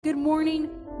Good morning,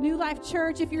 New Life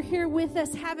Church. If you're here with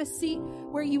us, have a seat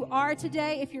where you are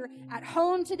today. If you're at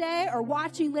home today or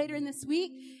watching later in this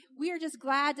week, we are just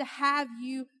glad to have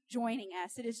you joining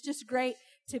us. It is just great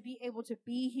to be able to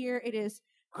be here. It is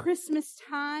Christmas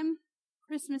time.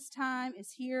 Christmas time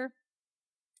is here.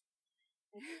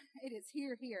 It is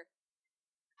here.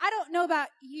 I don't know about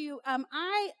you. I'm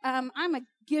a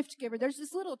gift giver. There's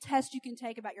this little test you can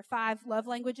take about your 5 love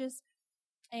languages,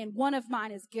 and one of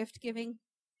mine is gift giving.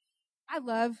 I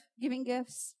love giving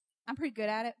gifts. I'm pretty good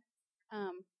at it.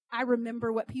 I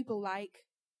remember what people like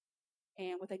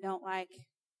and what they don't like.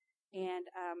 And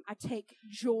I take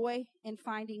joy in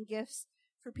finding gifts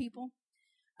for people.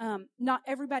 Not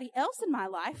everybody else in my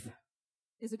life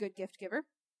is a good gift giver,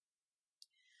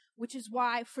 which is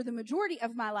why for the majority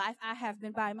of my life, I have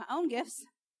been buying my own gifts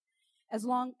as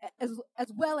well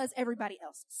as everybody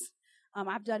else's.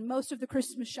 I've done most of the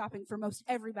Christmas shopping for most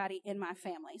everybody in my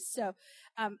family. So,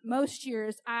 most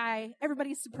years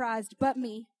everybody's surprised but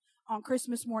me on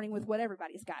Christmas morning with what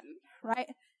everybody's gotten, right?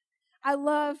 I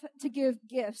love to give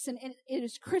gifts, and it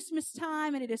is Christmas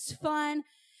time and it is fun.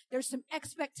 There's some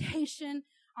expectation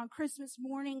on Christmas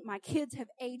morning. My kids have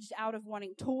aged out of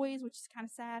wanting toys, which is kind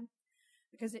of sad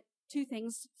because two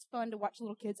things. It's fun to watch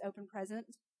little kids open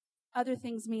presents. Other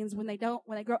things means when they grow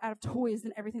out of toys,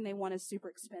 then everything they want is super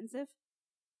expensive.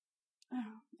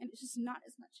 And it's just not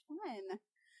as much fun.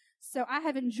 So I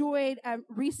have enjoyed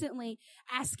recently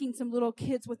asking some little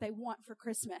kids what they want for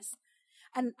Christmas.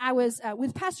 And I was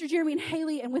with Pastor Jeremy and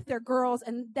Haley and with their girls,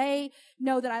 and they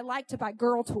know that I like to buy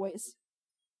girl toys.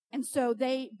 And so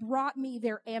they brought me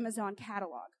their Amazon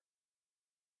catalog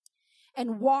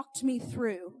and walked me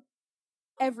through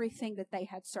everything that they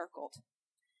had circled.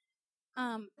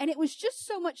 And it was just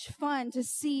so much fun to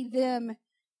see them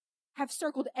have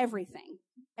circled everything.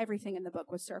 Everything in the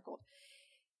book was circled.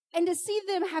 And to see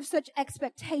them have such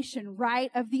expectation,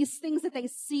 right, of these things that they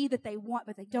see that they want,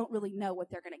 but they don't really know what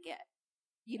they're going to get.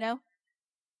 You know?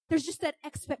 There's just that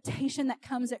expectation that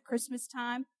comes at Christmas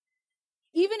time.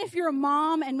 Even if you're a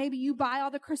mom and maybe you buy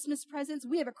all the Christmas presents,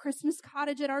 we have a Christmas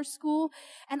cottage at our school,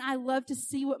 and I love to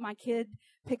see what my kid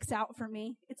picks out for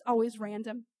me. It's always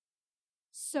random.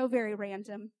 So very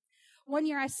random. One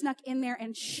year I snuck in there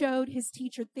and showed his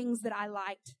teacher things that I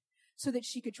liked so that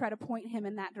she could try to point him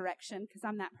in that direction because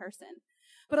I'm that person.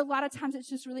 But a lot of times it's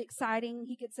just really exciting.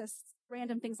 He gets us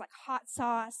random things like hot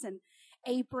sauce and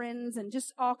aprons and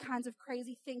just all kinds of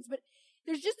crazy things. But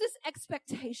there's just this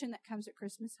expectation that comes at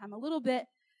Christmas time, a little bit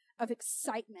of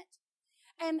excitement.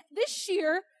 And this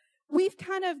year, we've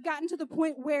kind of gotten to the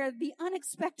point where the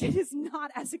unexpected is not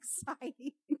as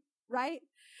exciting, right?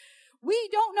 We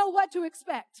don't know what to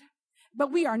expect,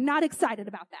 but we are not excited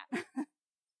about that.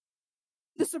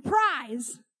 The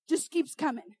surprise just keeps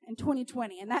coming in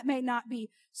 2020, and that may not be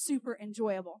super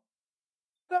enjoyable.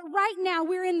 But right now,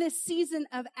 we're in this season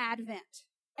of Advent,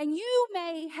 and you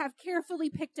may have carefully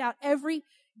picked out every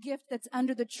gift that's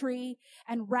under the tree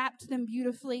and wrapped them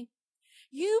beautifully.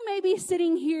 You may be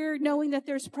sitting here knowing that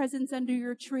there's presents under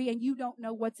your tree, and you don't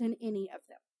know what's in any of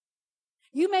them.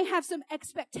 You may have some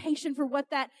expectation for what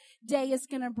that day is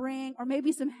going to bring, or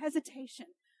maybe some hesitation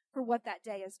for what that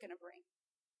day is going to bring.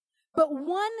 But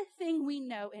one thing we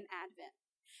know in Advent,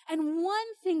 and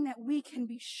one thing that we can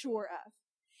be sure of,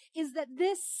 is that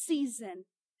this season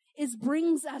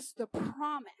brings us the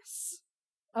promise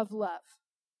of love,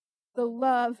 the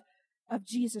love of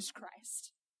Jesus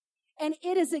Christ. And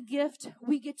it is a gift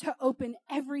we get to open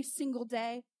every single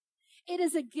day. It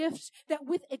is a gift that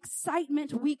with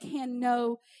excitement we can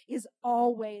know is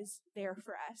always there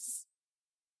for us.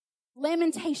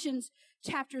 Lamentations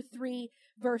chapter 3,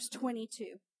 verse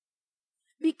 22.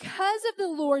 Because of the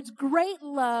Lord's great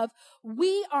love,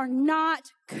 we are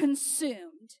not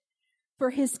consumed,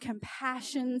 for his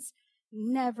compassions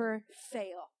never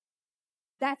fail.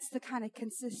 That's the kind of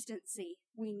consistency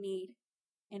we need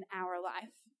in our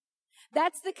life.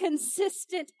 That's the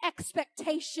consistent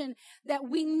expectation that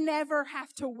we never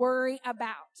have to worry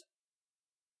about.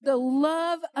 The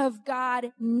love of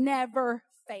God never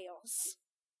fails.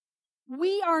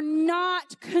 We are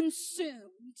not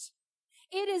consumed.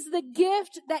 It is the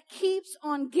gift that keeps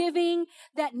on giving,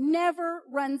 that never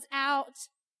runs out.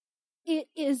 It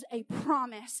is a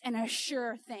promise and a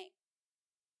sure thing.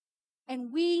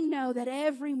 And we know that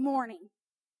every morning,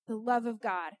 the love of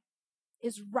God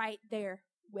is right there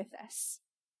with us.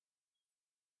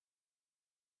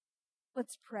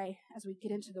 Let's pray as we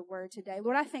get into the word today.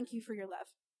 Lord, I thank you for your love.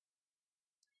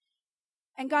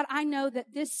 And God, I know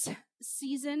that this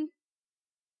season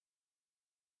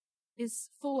is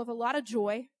full of a lot of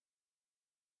joy.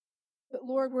 But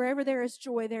Lord, wherever there is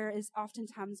joy, there is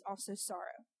oftentimes also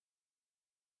sorrow.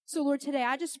 So, Lord, today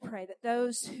I just pray that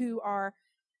those who are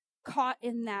caught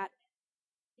in that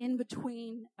in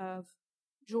between of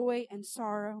joy and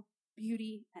sorrow,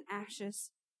 beauty and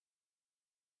ashes,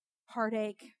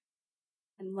 heartache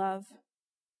and love,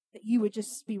 that you would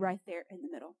just be right there in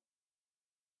the middle.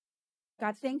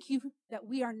 God, thank you that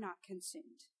we are not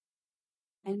consumed.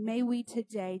 And may we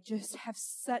today just have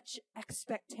such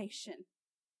expectation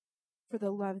for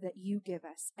the love that you give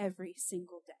us every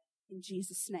single day. In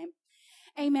Jesus' name.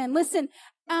 Amen. Listen,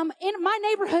 in my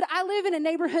neighborhood, I live in a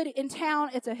neighborhood in town.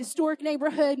 It's a historic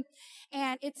neighborhood.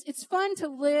 And it's fun to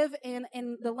live in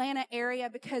the Atlanta area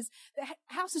because the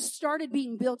houses started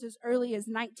being built as early as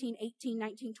 1918,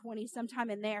 1920, sometime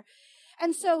in there.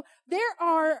 And so there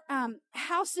are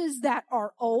houses that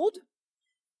are old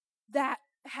that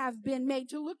have been made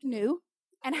to look new,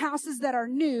 and houses that are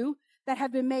new that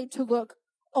have been made to look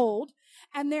old.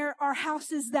 And there are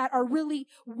houses that are really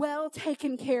well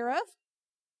taken care of.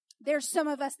 There's some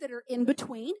of us that are in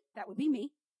between. That would be me,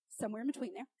 somewhere in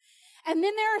between there. And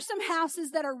then there are some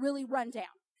houses that are really run down.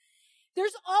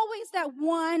 There's always that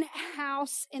one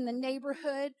house in the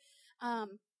neighborhood.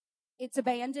 It's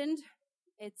abandoned.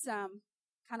 It's kind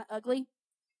of ugly.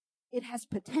 It has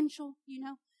potential,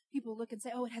 People look and say,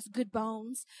 oh, it has good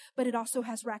bones, but it also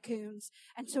has raccoons.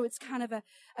 And so it's kind of a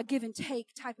give and take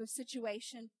type of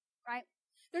situation, right?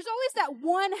 There's always that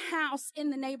one house in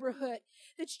the neighborhood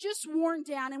that's just worn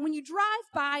down. And when you drive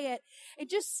by it,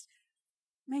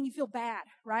 you feel bad,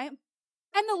 right?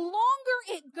 And the longer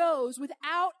it goes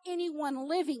without anyone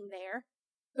living there,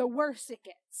 the worse it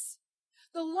gets.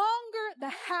 The longer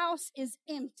the house is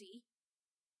empty,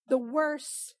 the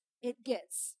worse it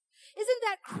gets. Isn't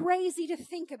that crazy to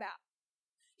think about?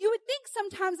 You would think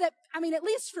sometimes that, at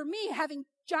least for me, having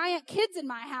giant kids in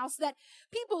my house, that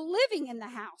people living in the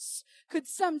house could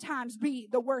sometimes be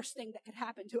the worst thing that could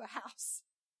happen to a house.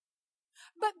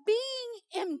 But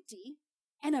being empty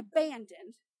and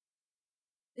abandoned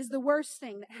is the worst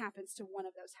thing that happens to one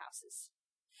of those houses.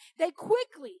 They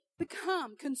quickly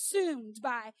become consumed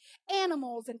by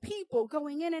animals and people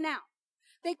going in and out.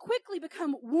 They quickly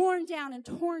become worn down and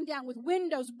torn down with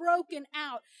windows broken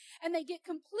out, and they get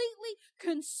completely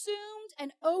consumed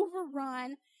and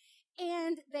overrun,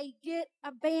 and they get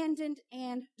abandoned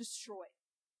and destroyed.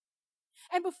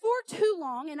 And before too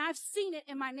long, and I've seen it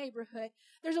in my neighborhood,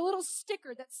 there's a little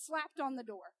sticker that's slapped on the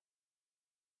door.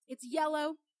 It's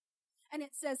yellow, and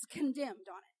it says condemned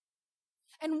on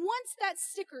it. And once that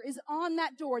sticker is on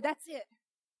that door, that's it.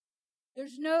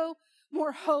 There's no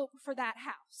more hope for that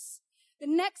house. The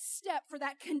next step for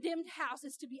that condemned house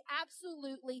is to be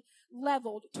absolutely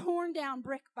leveled, torn down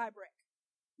brick by brick.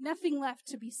 Nothing left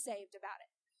to be saved about it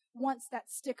once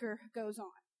that sticker goes on.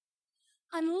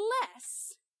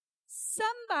 Unless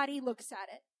somebody looks at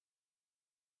it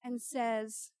and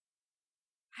says,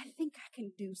 I think I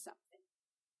can do something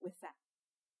with that.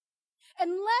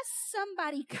 Unless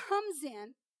somebody comes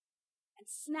in and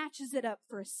snatches it up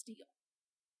for a steal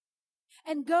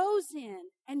and goes in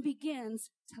and begins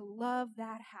to love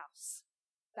that house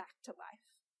back to life.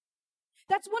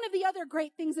 That's one of the other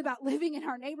great things about living in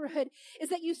our neighborhood is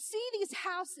that you see these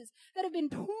houses that have been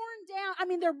torn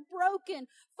down. They're broken,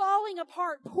 falling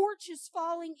apart, porches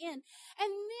falling in. And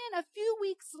then a few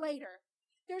weeks later,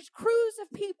 there's crews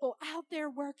of people out there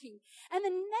working. And the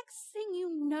next thing you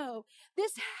know,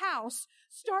 this house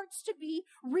starts to be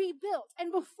rebuilt.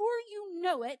 And before you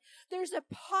know it, there's a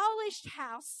polished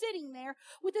house sitting there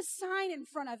with a sign in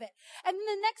front of it. And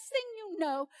the next thing you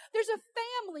know, there's a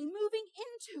family moving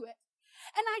into it.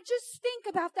 And I just think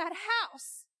about that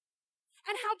house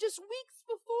and how just weeks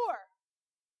before,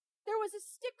 there was a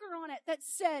sticker on it that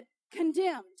said,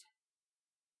 condemned.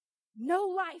 No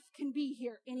life can be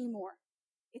here anymore.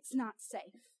 It's not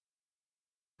safe.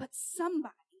 But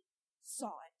somebody saw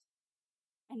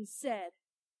it and said,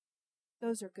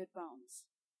 those are good bones.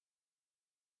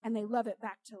 And they love it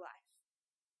back to life.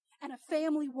 And a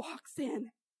family walks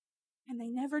in and they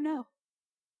never know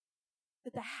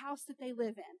that the house that they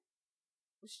live in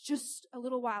was just a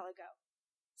little while ago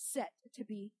set to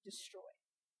be destroyed.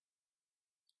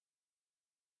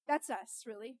 That's us,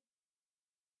 really.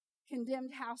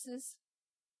 Condemned houses,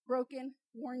 broken,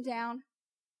 worn down,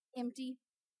 empty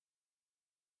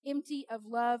of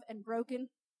love and broken,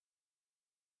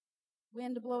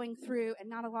 wind blowing through and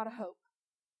not a lot of hope.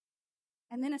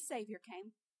 And then a Savior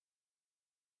came.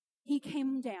 He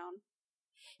came down.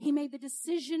 He made the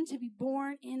decision to be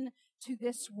born into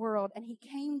this world, and he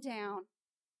came down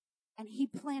and he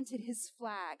planted his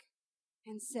flag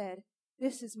and said,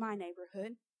 this is my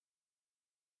neighborhood.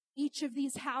 Each of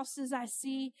these houses I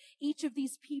see, each of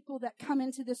these people that come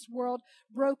into this world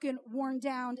broken, worn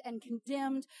down, and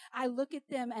condemned, I look at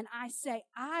them and I say,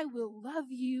 I will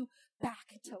love you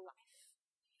back to life.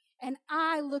 And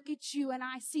I look at you and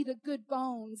I see the good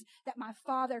bones that my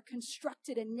Father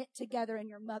constructed and knit together in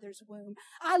your mother's womb.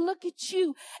 I look at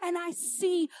you and I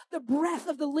see the breath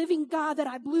of the living God that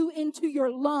I blew into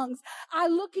your lungs. I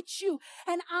look at you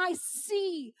and I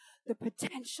see the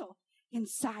potential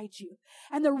inside you.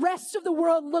 And the rest of the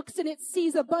world looks and it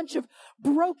sees a bunch of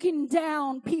broken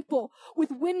down people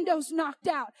with windows knocked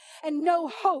out and no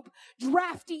hope,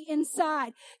 drafty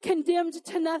inside, condemned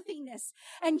to nothingness.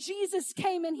 And Jesus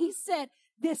came and he said,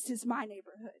 this is my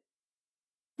neighborhood.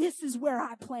 This is where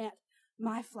I plant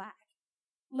my flag.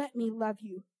 Let me love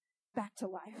you back to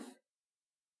life.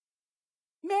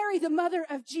 Mary, the mother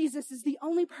of Jesus, is the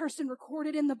only person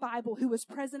recorded in the Bible who was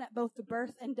present at both the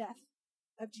birth and death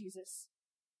of Jesus.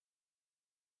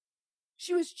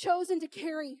 She was chosen to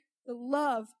carry the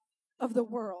love of the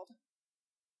world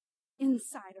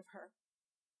inside of her.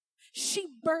 She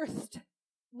birthed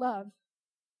love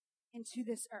into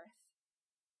this earth,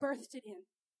 birthed it in.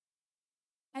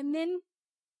 And then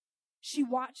she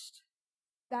watched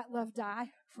that love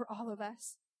die for all of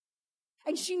us.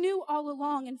 And she knew all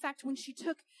along. In fact, when she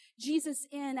took Jesus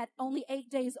in at only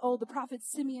 8 days old, the prophet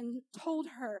Simeon told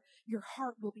her, your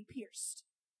heart will be pierced.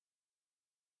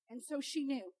 And so she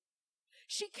knew.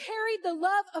 She carried the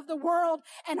love of the world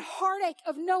and heartache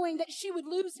of knowing that she would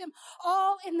lose him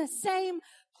all in the same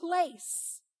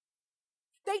place.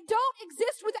 They don't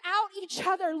exist without each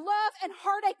other. Love and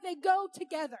heartache, they go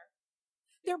together.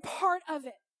 They're part of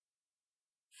it.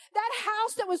 That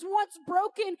house that was once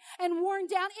broken and worn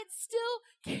down, it still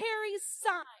carries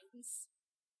signs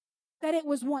that it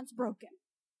was once broken.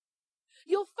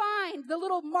 You'll find the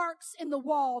little marks in the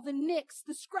wall, the nicks,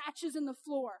 the scratches in the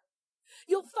floor.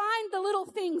 You'll find the little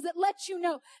things that let you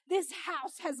know this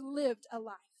house has lived a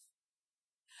life.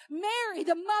 Mary,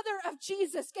 the mother of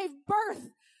Jesus, gave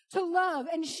birth to love,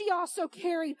 and she also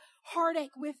carried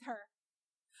heartache with her.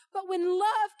 But when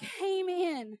love came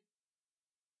in,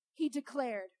 he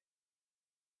declared,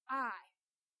 I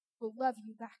will love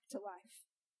you back to life.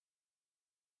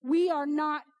 We are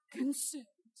not consumed.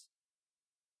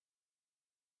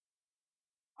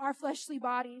 Our fleshly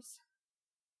bodies,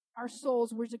 our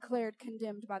souls were declared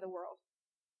condemned by the world.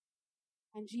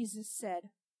 And Jesus said,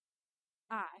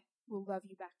 I will love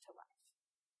you back to life.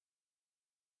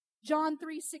 John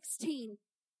 3:16.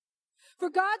 For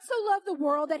God so loved the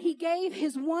world that he gave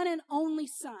his one and only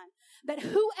Son, that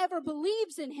whoever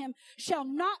believes in him shall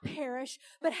not perish,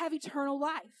 but have eternal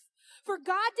life. For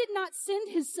God did not send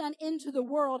his Son into the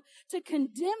world to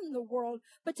condemn the world,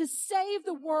 but to save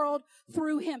the world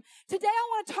through him. Today I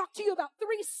want to talk to you about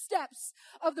 3 steps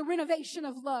of the renovation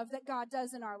of love that God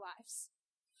does in our lives.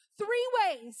 3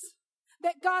 ways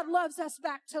that God loves us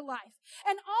back to life.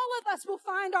 And all of us will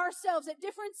find ourselves at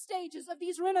different stages of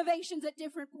these renovations at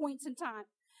different points in time.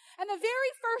 And the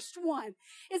very first one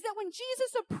is that when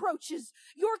Jesus approaches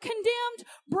your condemned,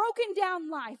 broken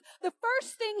down life, the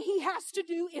first thing he has to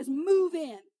do is move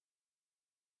in.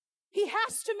 He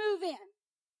has to move in.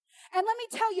 And let me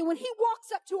tell you, when he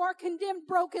walks up to our condemned,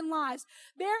 broken lives,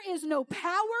 there is no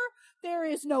power, there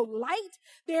is no light,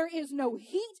 there is no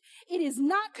heat. It is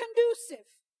not conducive.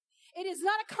 It is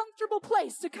not a comfortable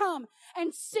place to come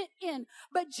and sit in.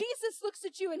 But Jesus looks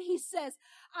at you and he says,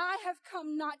 I have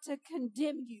come not to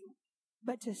condemn you,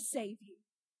 but to save you.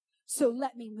 So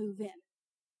let me move in.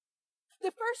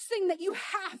 The first thing that you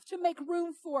have to make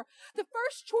room for, the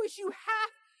first choice you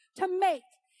have to make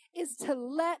is to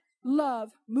let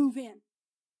love move in.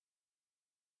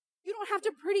 You don't have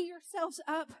to pretty yourselves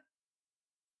up.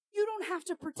 You don't have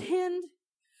to pretend.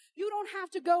 You don't have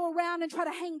to go around and try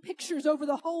to hang pictures over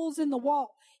the holes in the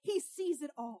wall. He sees it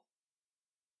all.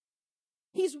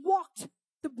 He's walked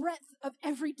the breadth of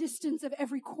every distance of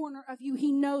every corner of you.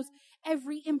 He knows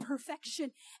every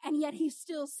imperfection, and yet he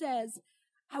still says,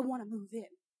 I want to move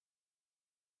in.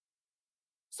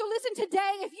 So listen,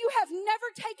 today, if you have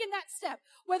never taken that step,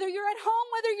 whether you're at home,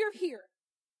 whether you're here,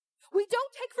 we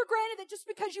don't take for granted that just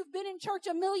because you've been in church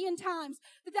a million times,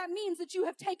 that means that you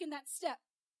have taken that step.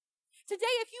 Today,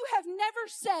 if you have never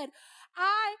said,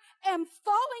 I am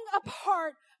falling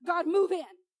apart, God, move in,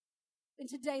 then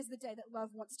today is the day that love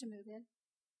wants to move in.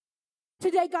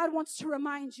 Today, God wants to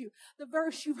remind you the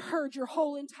verse you've heard your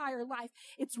whole entire life.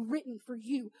 It's written for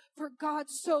you. For God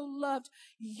so loved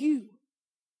you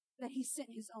that he sent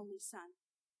his only Son.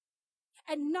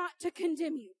 And not to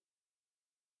condemn you,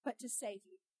 but to save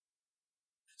you.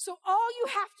 So all you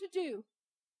have to do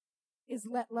is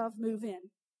let love move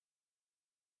in.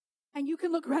 And you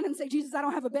can look around and say, Jesus, I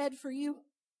don't have a bed for you.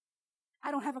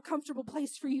 I don't have a comfortable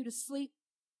place for you to sleep.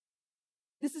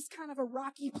 This is kind of a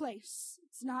rocky place.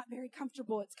 It's not very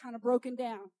comfortable. It's kind of broken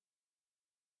down.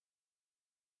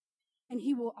 And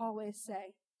he will always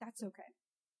say, that's okay.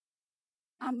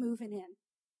 I'm moving in.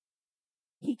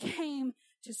 He came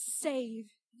to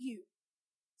save you.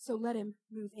 So let him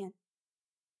move in.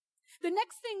 The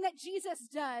next thing that Jesus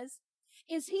does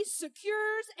is he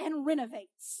secures and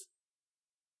renovates.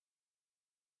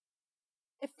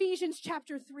 Ephesians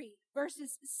chapter 3,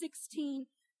 verses 16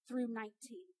 through 19.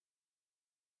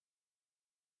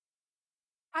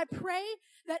 I pray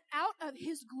that out of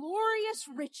his glorious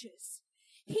riches,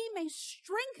 he may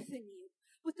strengthen you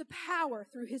with the power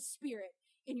through his Spirit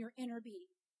in your inner being,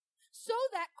 so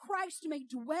that Christ may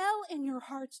dwell in your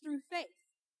hearts through faith.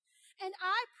 And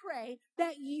I pray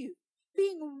that you,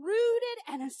 being rooted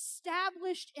and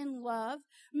established in love,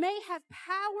 may have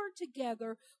power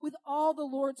together with all the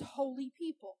Lord's holy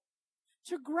people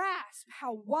to grasp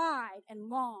how wide and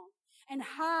long and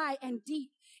high and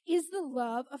deep is the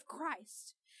love of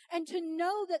Christ, and to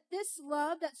know that this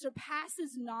love that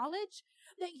surpasses knowledge,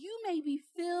 that you may be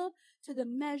filled to the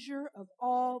measure of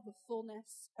all the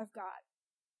fullness of God.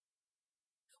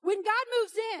 When God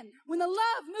moves in, when the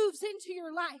love moves into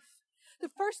your life, the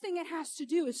first thing it has to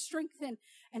do is strengthen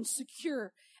and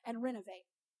secure and renovate.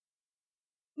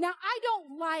 Now, I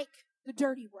don't like the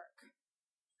dirty work.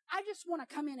 I just want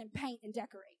to come in and paint and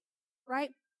decorate,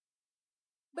 right?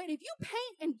 But if you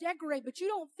paint and decorate, but you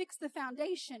don't fix the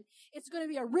foundation, it's going to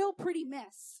be a real pretty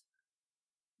mess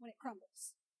when it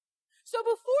crumbles. So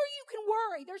before you can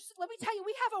worry, let me tell you,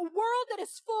 we have a world that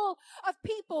is full of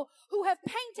people who have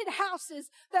painted houses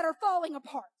that are falling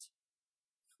apart.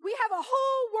 We have a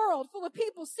whole world full of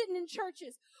people sitting in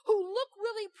churches who look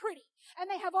really pretty, and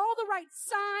they have all the right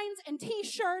signs and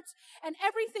t-shirts, and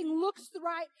everything looks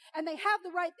right, and they have the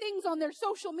right things on their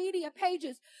social media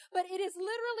pages, but it is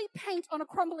literally paint on a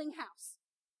crumbling house.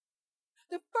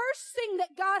 The first thing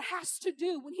that God has to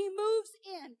do when he moves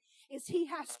in is he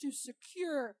has to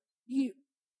secure you.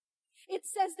 It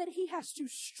says that he has to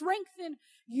strengthen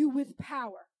you with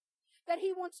power, that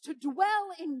he wants to dwell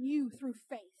in you through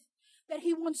faith, that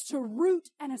he wants to root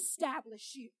and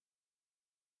establish you.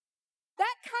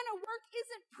 That kind of work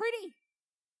isn't pretty.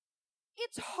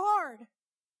 It's hard.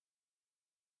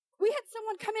 We had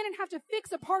someone come in and have to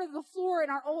fix a part of the floor in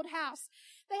our old house.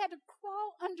 They had to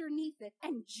crawl underneath it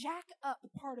and jack up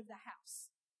part of the house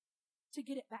to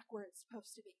get it back where it's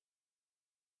supposed to be.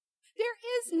 There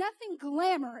is nothing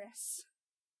glamorous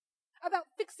about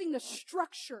fixing the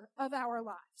structure of our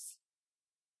lives,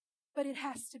 but it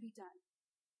has to be done.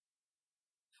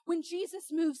 When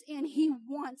Jesus moves in, he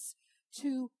wants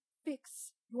to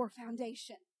fix your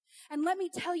foundation. And let me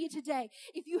tell you today,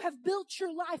 if you have built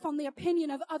your life on the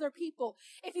opinion of other people,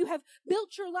 if you have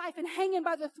built your life and hanging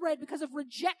by the thread because of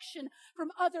rejection from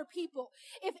other people,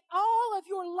 if all of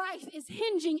your life is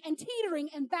hinging and teetering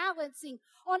and balancing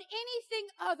on anything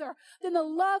other than the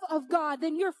love of God,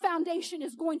 then your foundation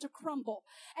is going to crumble.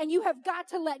 And you have got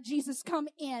to let Jesus come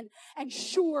in and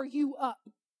shore you up.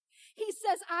 He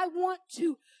says, I want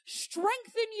to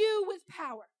strengthen you with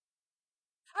power.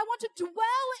 I want to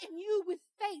dwell in you with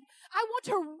faith. I want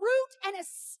to root and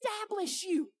establish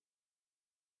you.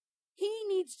 He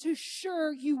needs to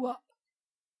shore you up.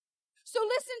 So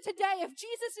listen today, if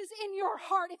Jesus is in your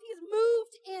heart, if he's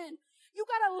moved in, you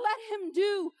got to let him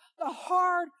do the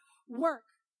hard work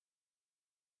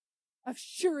of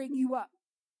shoring you up.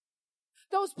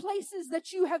 Those places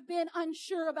that you have been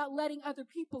unsure about letting other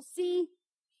people see,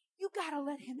 you got to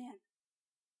let him in.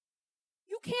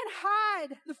 You can't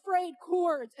hide the frayed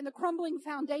cords and the crumbling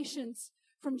foundations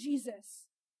from Jesus.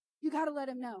 You got to let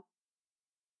him know.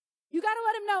 You got to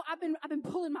let him know, I've been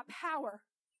pulling my power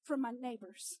from my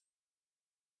neighbors.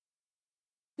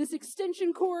 This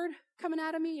extension cord coming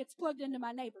out of me, it's plugged into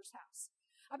my neighbor's house.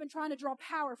 I've been trying to draw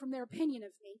power from their opinion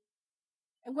of me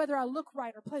and whether I look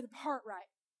right or play the part right.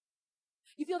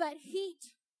 You feel that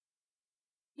heat?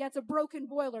 Yeah, it's a broken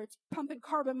boiler. It's pumping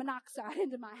carbon monoxide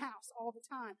into my house all the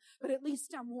time, but at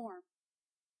least I'm warm.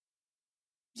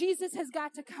 Jesus has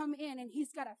got to come in and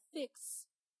he's got to fix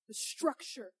the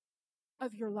structure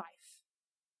of your life.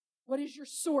 What is your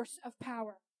source of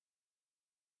power?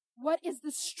 What is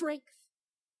the strength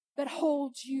that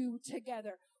holds you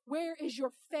together? Where is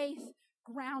your faith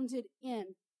grounded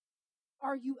in?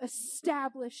 Are you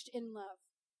established in love?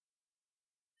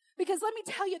 Because let me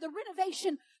tell you, the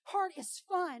renovation part is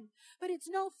fun, but it's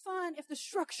no fun if the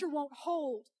structure won't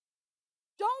hold.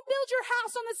 Don't build your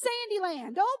house on the sandy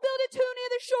land. Don't build it too near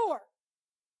the shore.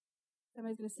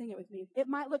 Somebody's going to sing it with me. It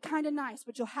might look kind of nice,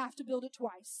 but you'll have to build it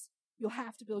twice you'll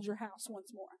have to build your house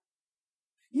once more.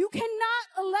 You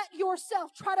cannot let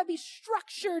yourself try to be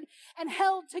structured and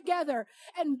held together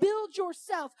and build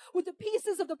yourself with the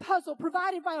pieces of the puzzle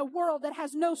provided by a world that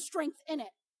has no strength in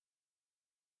it.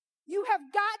 You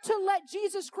have got to let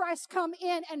Jesus Christ come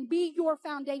in and be your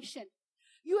foundation.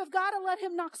 You have got to let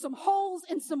him knock some holes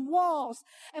in some walls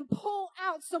and pull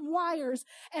out some wires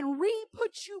and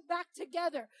re-put you back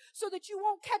together so that you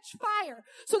won't catch fire,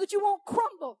 so that you won't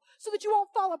crumble, so that you won't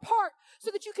fall apart,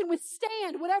 so that you can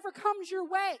withstand whatever comes your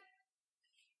way.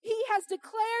 He has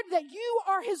declared that you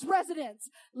are his residence.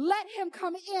 Let him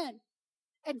come in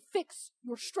and fix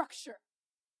your structure.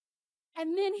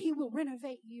 And then he will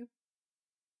renovate you.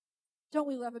 Don't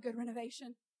we love a good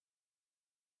renovation?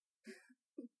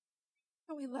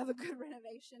 Don't we love a good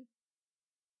renovation?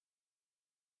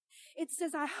 It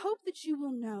says, I hope that you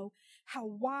will know how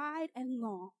wide and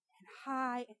long and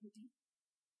high and deep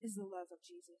is the love of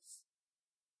Jesus.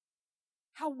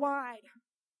 How wide.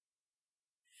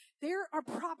 There are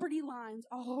property lines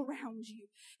all around you.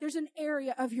 There's an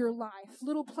area of your life,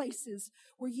 little places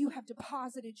where you have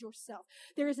deposited yourself.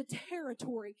 There is a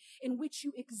territory in which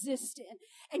you exist in.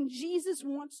 And Jesus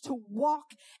wants to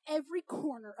walk every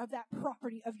corner of that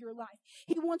property of your life.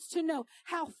 He wants to know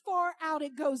how far out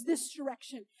it goes this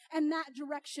direction and that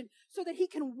direction so that he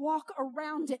can walk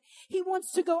around it. He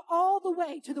wants to go all the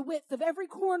way to the width of every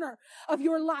corner of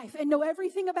your life and know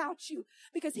everything about you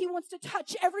because he wants to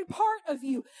touch every part of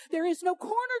you. There is no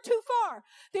corner too far.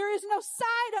 There is no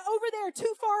side over there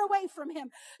too far away from him.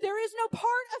 There is no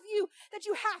part of you that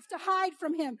you have to hide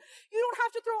from him. You don't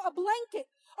have to throw a blanket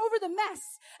over the mess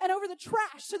and over the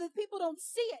trash so that people don't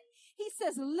see it. He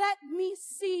says, let me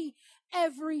see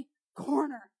every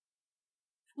corner.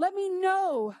 Let me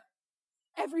know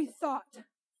every thought.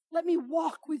 Let me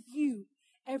walk with you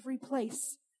every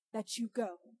place that you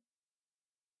go.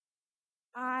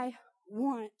 I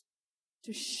want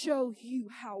to show you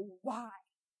how wide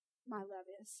my love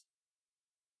is.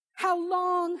 How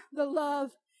long the love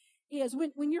is.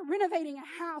 When you're renovating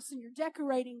a house and you're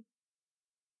decorating,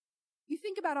 you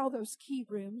think about all those key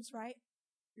rooms, right?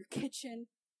 Your kitchen,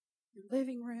 your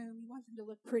living room, you want them to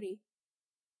look pretty.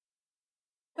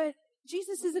 But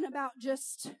Jesus isn't about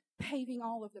just paving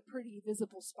all of the pretty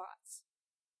visible spots.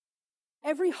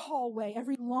 Every hallway,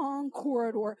 every long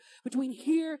corridor between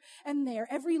here and there,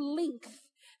 every length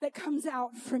that comes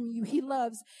out from you, he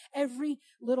loves every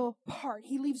little part.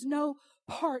 He leaves no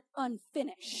part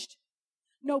unfinished.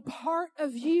 No part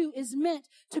of you is meant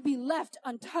to be left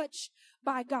untouched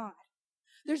by God.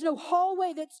 There's no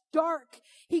hallway that's dark.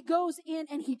 He goes in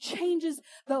and he changes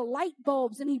the light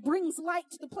bulbs and he brings light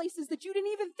to the places that you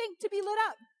didn't even think to be lit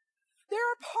up. There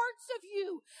are parts of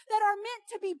you that are meant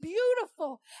to be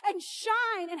beautiful and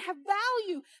shine and have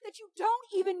value that you don't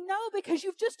even know because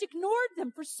you've just ignored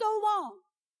them for so long.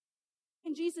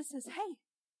 And Jesus says, hey,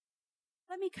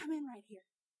 let me come in right here.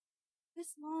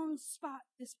 This long spot,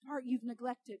 this part you've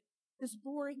neglected, this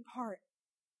boring part,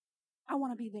 I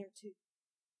want to be there too.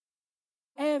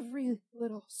 Every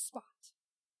little spot,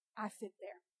 I fit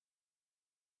there.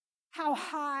 How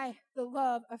high the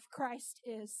love of Christ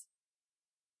is.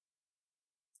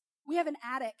 We have an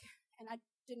attic, and I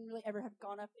didn't really ever have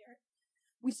gone up there.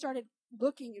 We started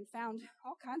looking and found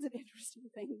all kinds of interesting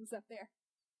things up there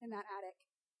in that attic.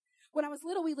 When I was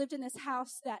little, we lived in this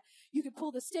house that you could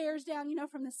pull the stairs down,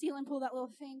 from the ceiling, pull that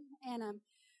little thing. And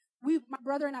my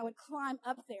brother and I would climb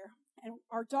up there, and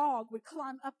our dog would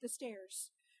climb up the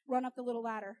stairs, run up the little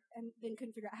ladder, and then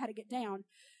couldn't figure out how to get down.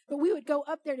 But we would go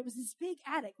up there, and it was this big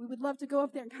attic. We would love to go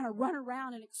up there and kind of run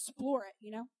around and explore it,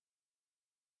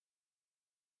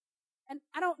 And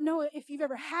I don't know if you've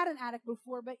ever had an attic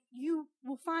before, but you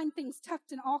will find things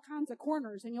tucked in all kinds of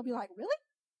corners, and you'll be like, really?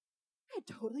 I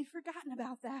had totally forgotten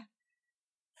about that.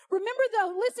 Remember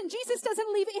though, listen, Jesus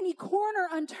doesn't leave any corner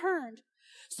unturned.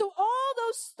 So all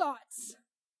those thoughts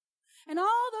and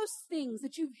all those things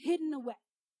that you've hidden away,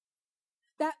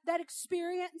 that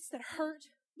experience that hurt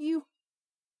you,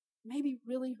 maybe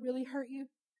really, really hurt you,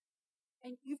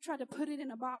 and you've tried to put it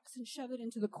in a box and shove it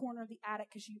into the corner of the attic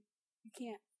because you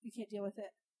can't deal with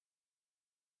it.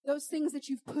 Those things that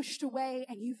you've pushed away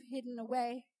and you've hidden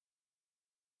away,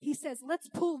 he says, let's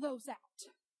pull those out.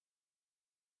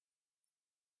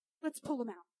 Let's pull them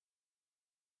out.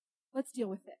 Let's deal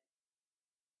with it.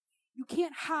 You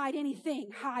can't hide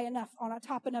anything high enough on a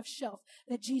top enough shelf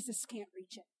that Jesus can't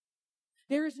reach it.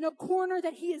 There is no corner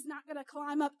that he is not going to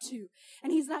climb up to.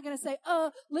 And he's not going to say,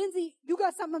 Lindsay, you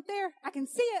got something up there? I can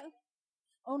see it.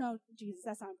 Oh no, Jesus,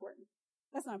 that's not important.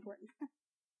 That's not important.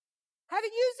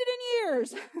 Haven't used it in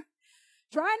years.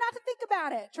 Trying not to think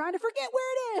about it. Trying to forget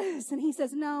where it is. And he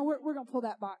says, no, we're going to pull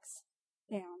that box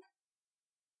down.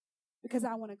 because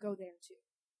I want to go there too.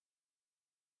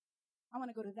 I want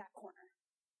to go to that corner,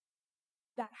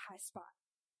 that high spot.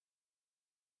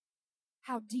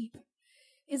 How deep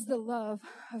is the love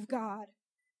of God?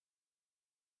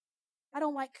 I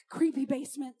don't like creepy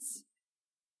basements.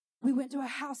 We went to a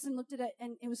house and looked at it,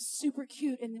 and it was super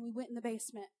cute, and then we went in the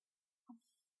basement.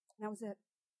 And that was it.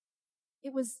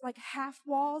 It was like half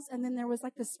walls, and then there was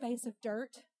like the space of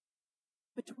dirt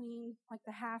between like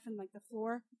the half and like the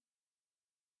floor.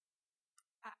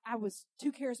 I was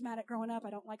too charismatic growing up. I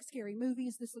don't like scary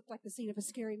movies. This looked like the scene of a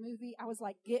scary movie. I was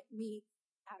like, get me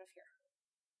out of here.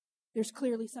 There's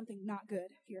clearly something not good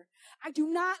here. I do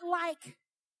not like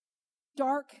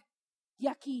dark,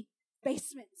 yucky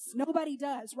basements. Nobody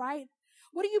does, right?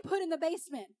 What do you put in the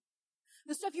basement?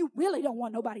 The stuff you really don't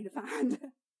want nobody to find.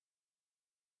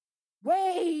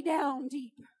 Way down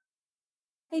deep.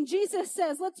 And Jesus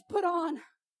says, let's put on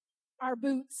our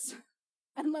boots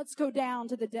and let's go down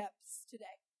to the depths today.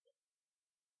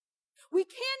 We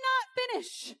cannot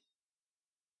finish.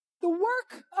 The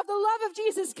work of the love of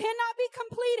Jesus cannot be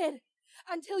completed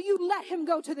until you let him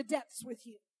go to the depths with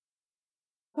you.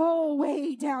 Oh,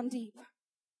 way down deep.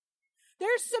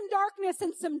 There's some darkness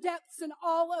and some depths in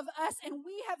all of us, and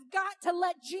we have got to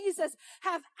let Jesus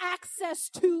have access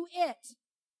to it.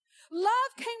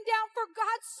 Love came down, for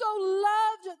God so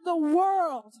loved the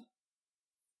world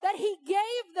that he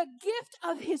gave the gift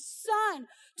of his Son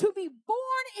to be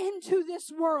born into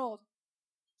this world,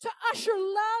 to usher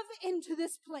love into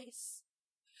this place,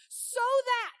 so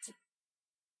that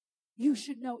you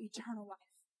should know eternal life.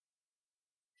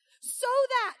 So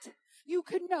that you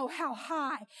could know how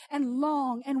high and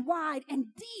long and wide and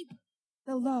deep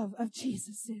the love of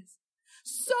Jesus is.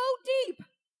 So deep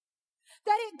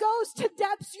that it goes to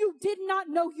depths you did not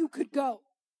know you could go.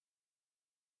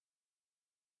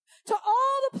 To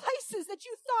all the places that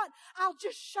you thought, I'll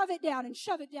just shove it down and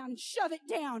shove it down and shove it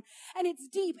down. And it's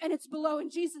deep and it's below.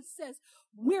 And Jesus says,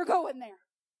 we're going there.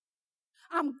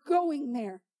 I'm going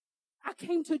there. I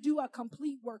came to do a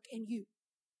complete work in you.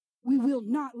 We will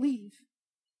not leave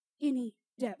any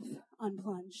depth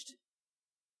unplunged.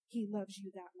 He loves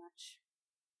you that much.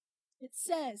 It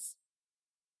says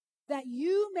that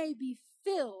you may be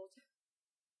filled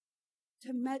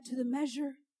to the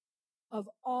measure of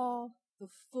all the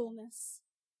fullness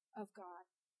of God.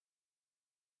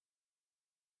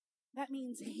 That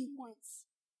means he wants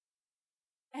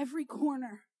every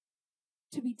corner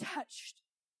to be touched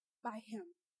by him.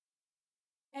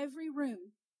 Every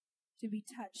room to be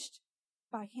touched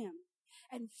by him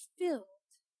and filled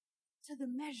to the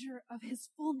measure of his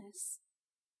fullness.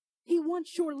 He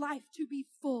wants your life to be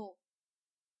full.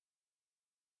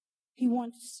 He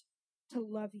wants to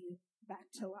love you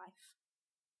back to life.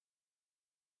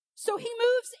 So he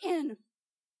moves in, and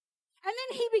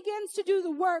then he begins to do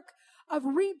the work of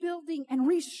rebuilding and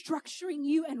restructuring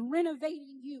you and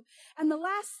renovating you. And the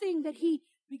last thing that he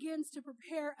begins to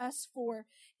prepare us for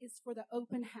is for the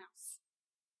open house.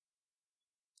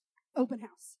 Open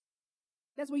house.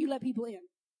 That's where you let people in.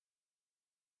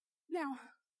 Now,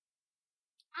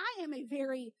 I am a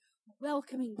very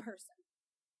welcoming person,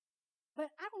 but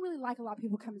I don't really like a lot of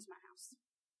people coming to my house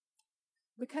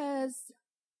because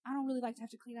I don't really like to have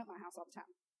to clean up my house all the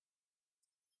time.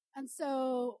 And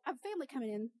so I have family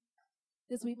coming in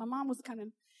this week. My mom was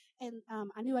coming, and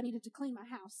I knew I needed to clean my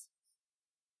house.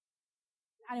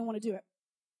 I didn't want to do it.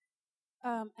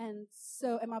 And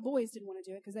my boys didn't want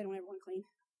to do it because they don't ever want to clean.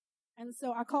 And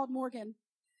so I called Morgan,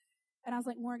 and I was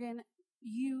like, Morgan,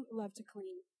 you love to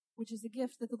clean, which is a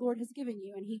gift that the Lord has given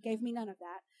you, and he gave me none of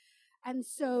that. And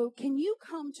so can you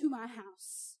come to my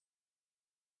house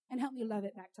and help me love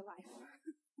it back to life?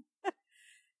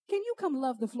 Can you come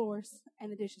love the floors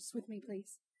and the dishes with me,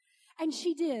 please? And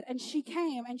she did, and she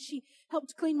came, and she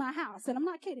helped clean my house. And I'm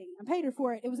not kidding. I paid her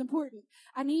for it. It was important.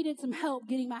 I needed some help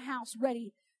getting my house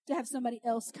ready to have somebody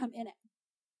else come in it.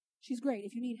 She's great.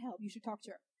 If you need help, you should talk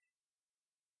to her.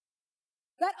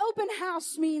 That open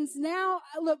house means now,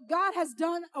 look, God has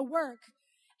done a work,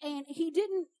 and he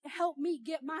didn't help me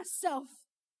get myself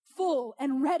full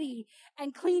and ready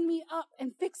and clean me up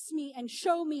and fix me and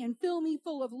show me and fill me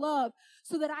full of love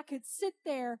so that I could sit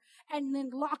there and then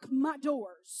lock my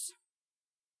doors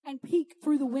and peek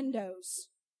through the windows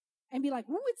and be like,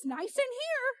 "Ooh, it's nice in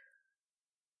here.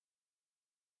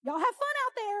 Y'all have fun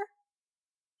out there."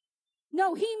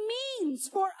 No, he means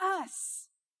for us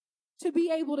to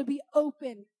be able to be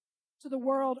open to the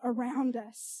world around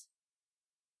us.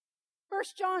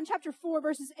 1 John chapter 4,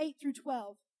 verses 8 through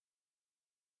 12.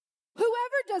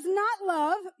 Whoever does not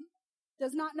love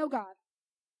does not know God,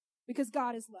 because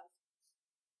God is love.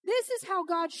 This is how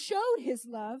God showed his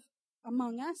love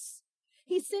among us.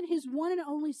 He sent his one and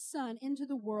only Son into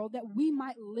the world that we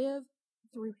might live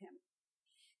through him.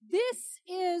 This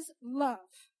is love.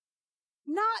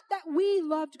 Not that we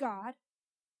loved God,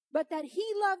 but that he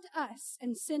loved us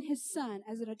and sent his Son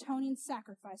as an atoning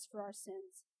sacrifice for our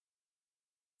sins.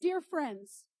 Dear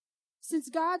friends, since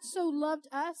God so loved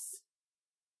us,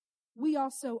 we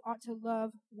also ought to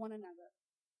love one another.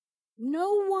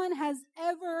 No one has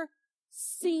ever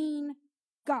seen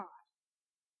God.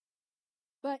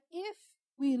 But if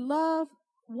we love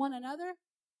one another,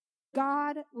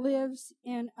 God lives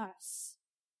in us,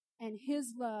 and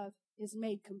his love is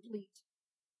made complete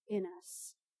in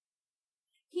us.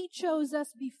 He chose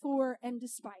us before and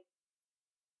despite.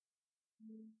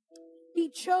 He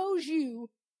chose you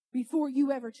before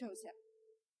you ever chose him.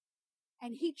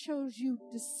 And he chose you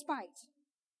despite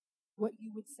what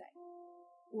you would say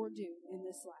or do in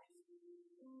this life.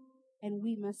 And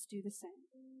we must do the same.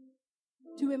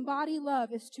 To embody love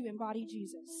is to embody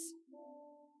Jesus.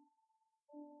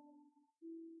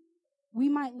 We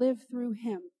might live through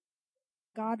him.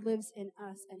 God lives in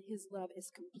us, and his love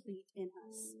is complete in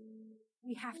us.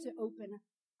 We have to open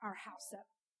our house up.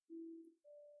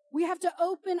 We have to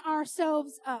open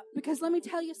ourselves up, because let me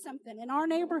tell you something. In our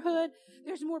neighborhood,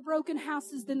 there's more broken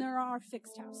houses than there are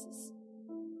fixed houses.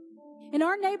 In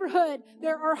our neighborhood,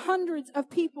 there are hundreds of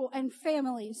people and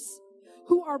families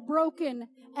who are broken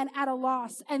and at a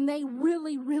loss, and they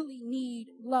really, really need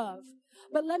love.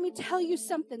 But let me tell you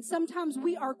something. Sometimes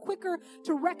we are quicker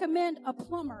to recommend a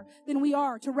plumber than we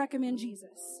are to recommend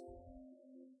Jesus.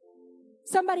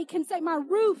 Somebody can say, my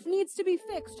roof needs to be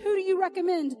fixed. Who do you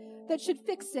recommend that should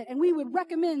fix it? And we would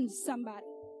recommend somebody.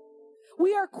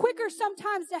 We are quicker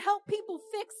sometimes to help people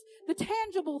fix the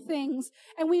tangible things,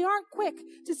 and we aren't quick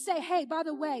to say, hey, by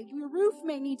the way, your roof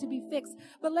may need to be fixed,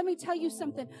 but let me tell you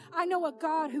something. I know a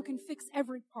God who can fix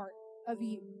every part of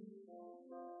you.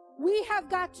 We have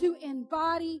got to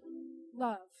embody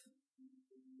love,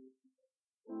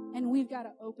 and we've got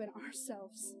to open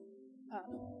ourselves up.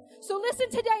 So listen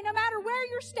today, no matter where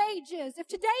your stage is, if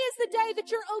today is the day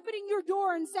that you're opening your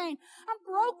door and saying, I'm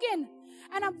broken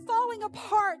and I'm falling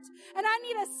apart and I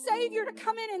need a Savior to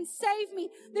come in and save me,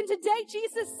 then today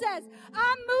Jesus says,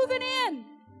 I'm moving in.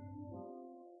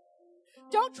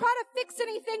 Don't try to fix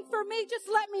anything for me, just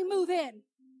let me move in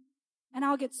and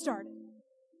I'll get started.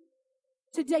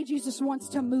 Today Jesus wants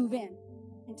to move in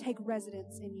and take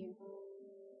residence in you.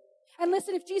 And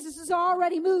listen, if Jesus has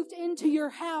already moved into your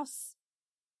house,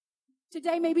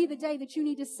 today may be the day that you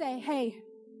need to say, hey,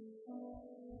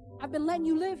 I've been letting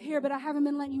you live here, but I haven't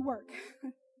been letting you work.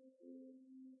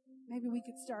 Maybe we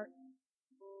could start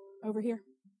over here.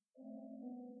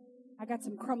 I got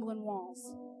some crumbling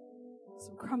walls,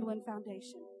 some crumbling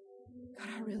foundation. God,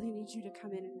 I really need you to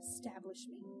come in and establish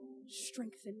me,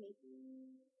 strengthen me.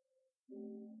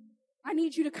 I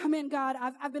need you to come in, God.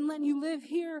 I've been letting you live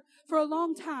here for a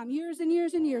long time, years and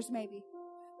years and years maybe.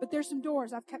 But there's some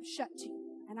doors I've kept shut to you.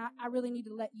 And I really need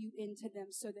to let you into them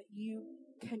so that you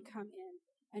can come in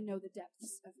and know the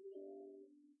depths of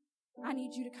me. I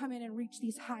need you to come in and reach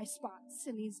these high spots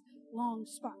and these long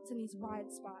spots and these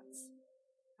wide spots.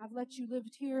 I've let you live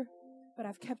here, but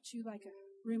I've kept you like a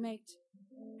roommate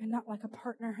and not like a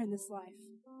partner in this life.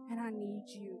 And I need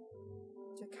you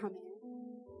to come in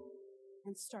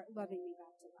and start loving me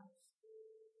back to life.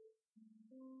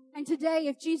 And today,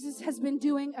 if Jesus has been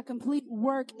doing a complete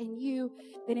work in you,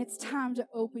 then it's time to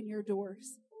open your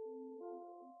doors.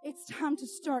 It's time to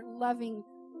start loving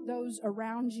those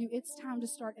around you. It's time to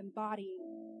start embodying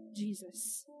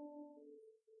Jesus.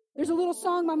 There's a little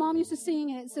song my mom used to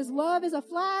sing, and it says, love is a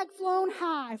flag flown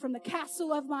high from the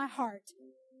castle of my heart,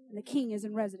 and the King is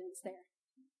in residence there.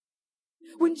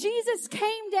 When Jesus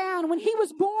came down, when he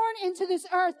was born into this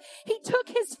earth, he took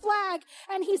his flag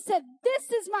and he said, this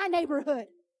is my neighborhood.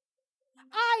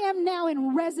 I am now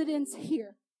in residence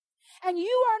here. And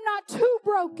you are not too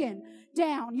broken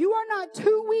down. You are not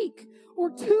too weak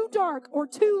or too dark or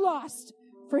too lost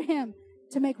for him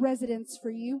to make residence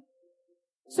for you.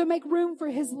 So make room for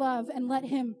his love and let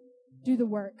him do the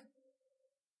work.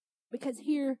 Because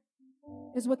here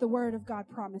is what the word of God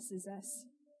promises us.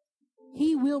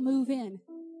 He will move in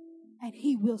and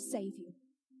he will save you.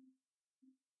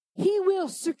 He will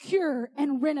secure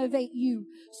and renovate you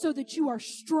so that you are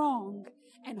strong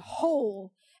and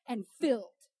whole and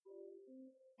filled.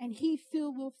 And he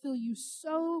will fill you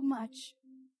so much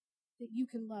that you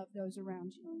can love those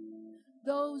around you.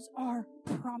 Those are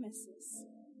promises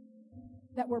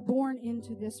that were born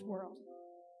into this world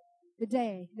the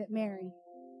day that Mary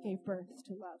gave birth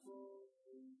to love.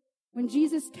 When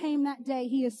Jesus came that day,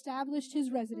 he established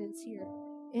his residence here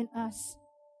in us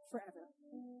forever.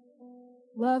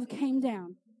 Love came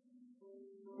down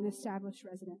and establish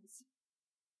residence.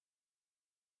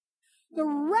 The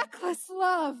reckless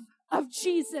love of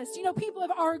Jesus. You know, people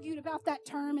have argued about that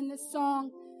term in this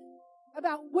song,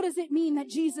 about what does it mean that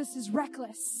Jesus is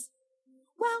reckless?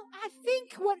 Well, I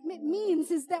think what it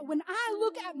means is that when I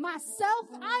look at myself,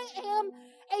 I am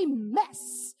a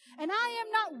mess, and I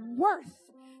am not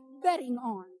worth betting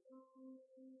on.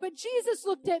 But Jesus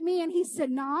looked at me and he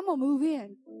said, "Nah, I'm going to move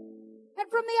in." And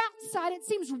from the outside, it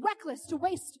seems reckless to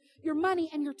waste your money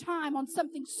and your time on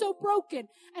something so broken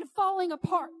and falling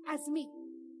apart as me.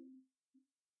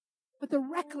 But the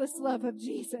reckless love of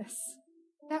Jesus,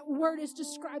 that word is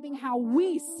describing how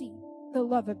we see the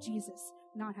love of Jesus,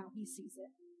 not how he sees it.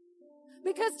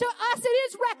 Because to us, it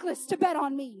is reckless to bet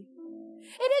on me.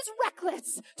 It is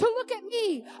reckless to look at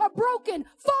me, a broken,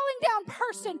 falling down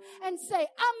person, and say,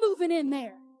 "I'm moving in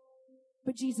there."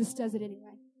 But Jesus does it anyway.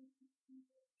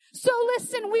 So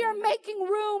listen, we are making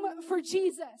room for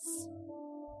Jesus.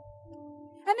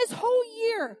 And this whole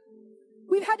year,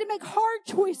 we've had to make hard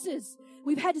choices.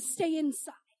 We've had to stay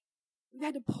inside. We've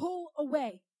had to pull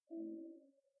away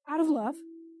out of love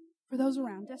for those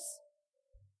around us.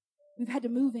 We've had to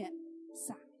move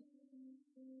inside.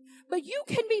 But you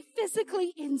can be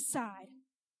physically inside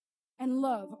and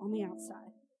love on the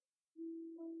outside.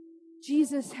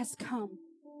 Jesus has come,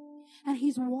 and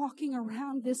he's walking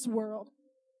around this world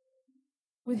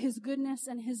with his goodness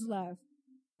and his love,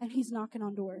 and he's knocking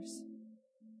on doors.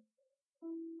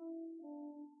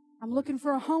 I'm looking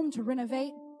for a home to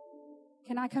renovate.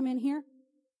 Can I come in here?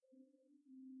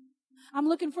 I'm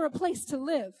looking for a place to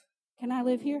live. Can I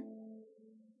live here?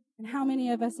 And how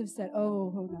many of us have said,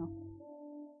 oh no.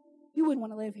 You wouldn't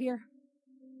want to live here.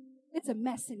 It's a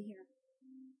mess in here.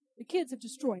 The kids have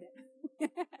destroyed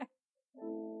it.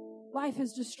 Life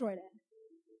has destroyed it.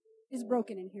 It's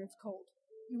broken in here. It's cold.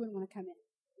 You wouldn't want to come in.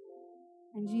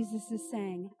 And Jesus is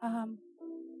saying,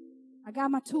 I got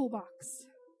my toolbox.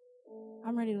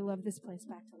 I'm ready to love this place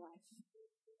back to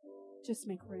life. Just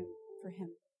make room for him.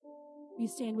 Will you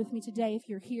stand with me today if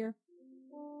you're here?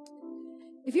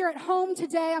 If you're at home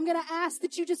today, I'm going to ask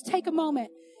that you just take a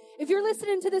moment. If you're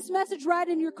listening to this message right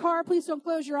in your car, please don't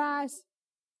close your eyes.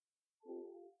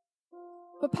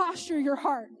 But posture your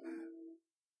heart.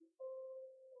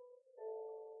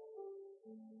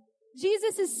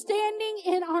 Jesus is standing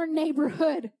in our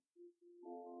neighborhood.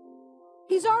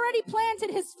 He's already planted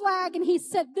his flag and he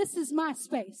said, this is my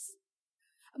space.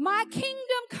 My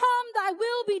kingdom come, thy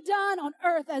will be done on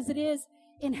earth as it is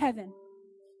in heaven.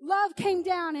 Love came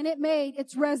down and it made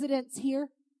its residence here.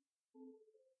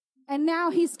 And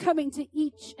now he's coming to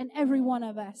each and every one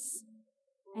of us.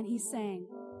 And he's saying,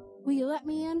 will you let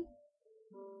me in?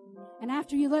 And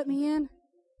after you let me in,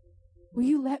 will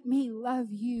you let me love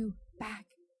you back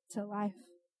to life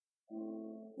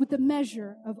with the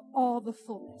measure of all the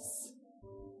fullness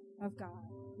of God?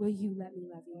 Will you let me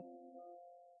love you?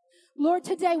 Lord,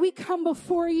 today we come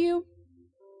before you.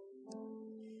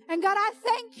 And God, I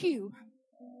thank you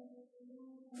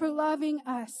for loving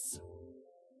us.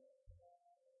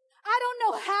 I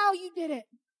don't know how you did it.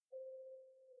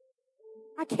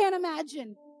 I can't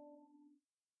imagine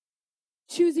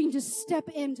choosing to step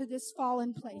into this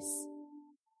fallen place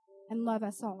and love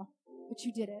us all, but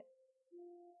you did it.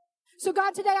 So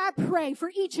God, today I pray for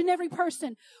each and every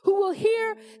person who will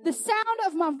hear the sound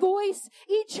of my voice,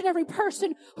 each and every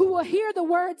person who will hear the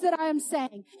words that I am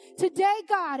saying. Today,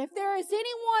 God, if there is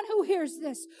anyone who hears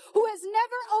this, who has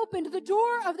never opened the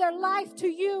door of their life to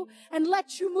you and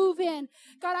let you move in,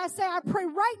 God, I pray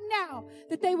right now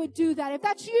that they would do that. If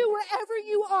that's you, wherever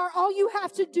you are, all you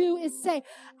have to do is say,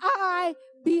 I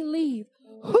believe.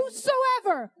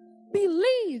 Whosoever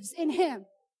believes in him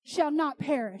shall not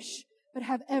perish, but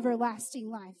have everlasting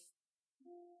life.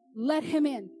 Let him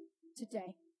in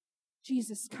today.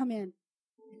 Jesus, come in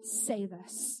and save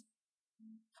us.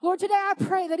 Lord, today I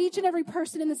pray that each and every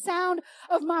person in the sound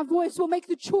of my voice will make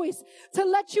the choice to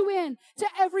let you in to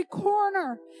every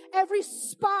corner, every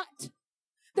spot,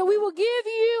 that we will give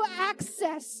you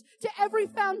access to every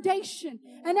foundation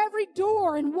and every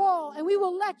door and wall, and we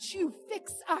will let you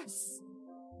fix us.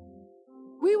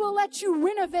 We will let you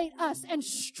renovate us and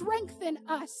strengthen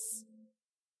us.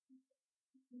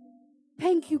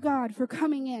 Thank you, God, for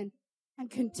coming in and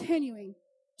continuing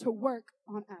to work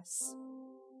on us.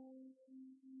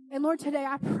 And Lord, today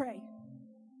I pray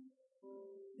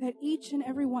that each and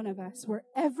every one of us,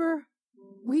 wherever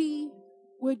we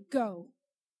would go,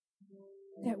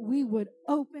 that we would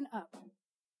open up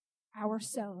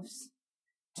ourselves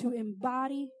to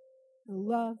embody the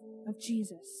love of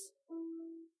Jesus.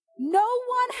 No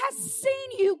one has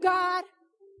seen you, God,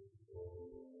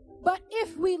 but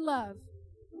if we love,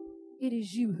 it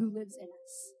is you who lives in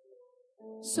us.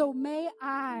 So may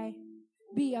I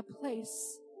be a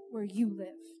place where you live.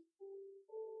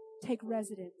 Take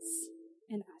residence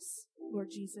in us, Lord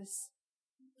Jesus.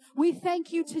 We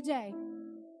thank you today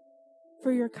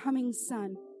for your coming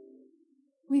Son.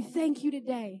 We thank you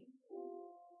today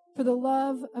for the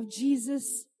love of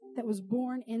Jesus that was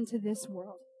born into this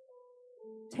world.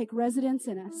 Take residence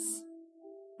in us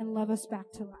and love us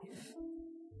back to life.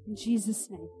 In Jesus'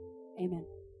 name,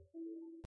 amen.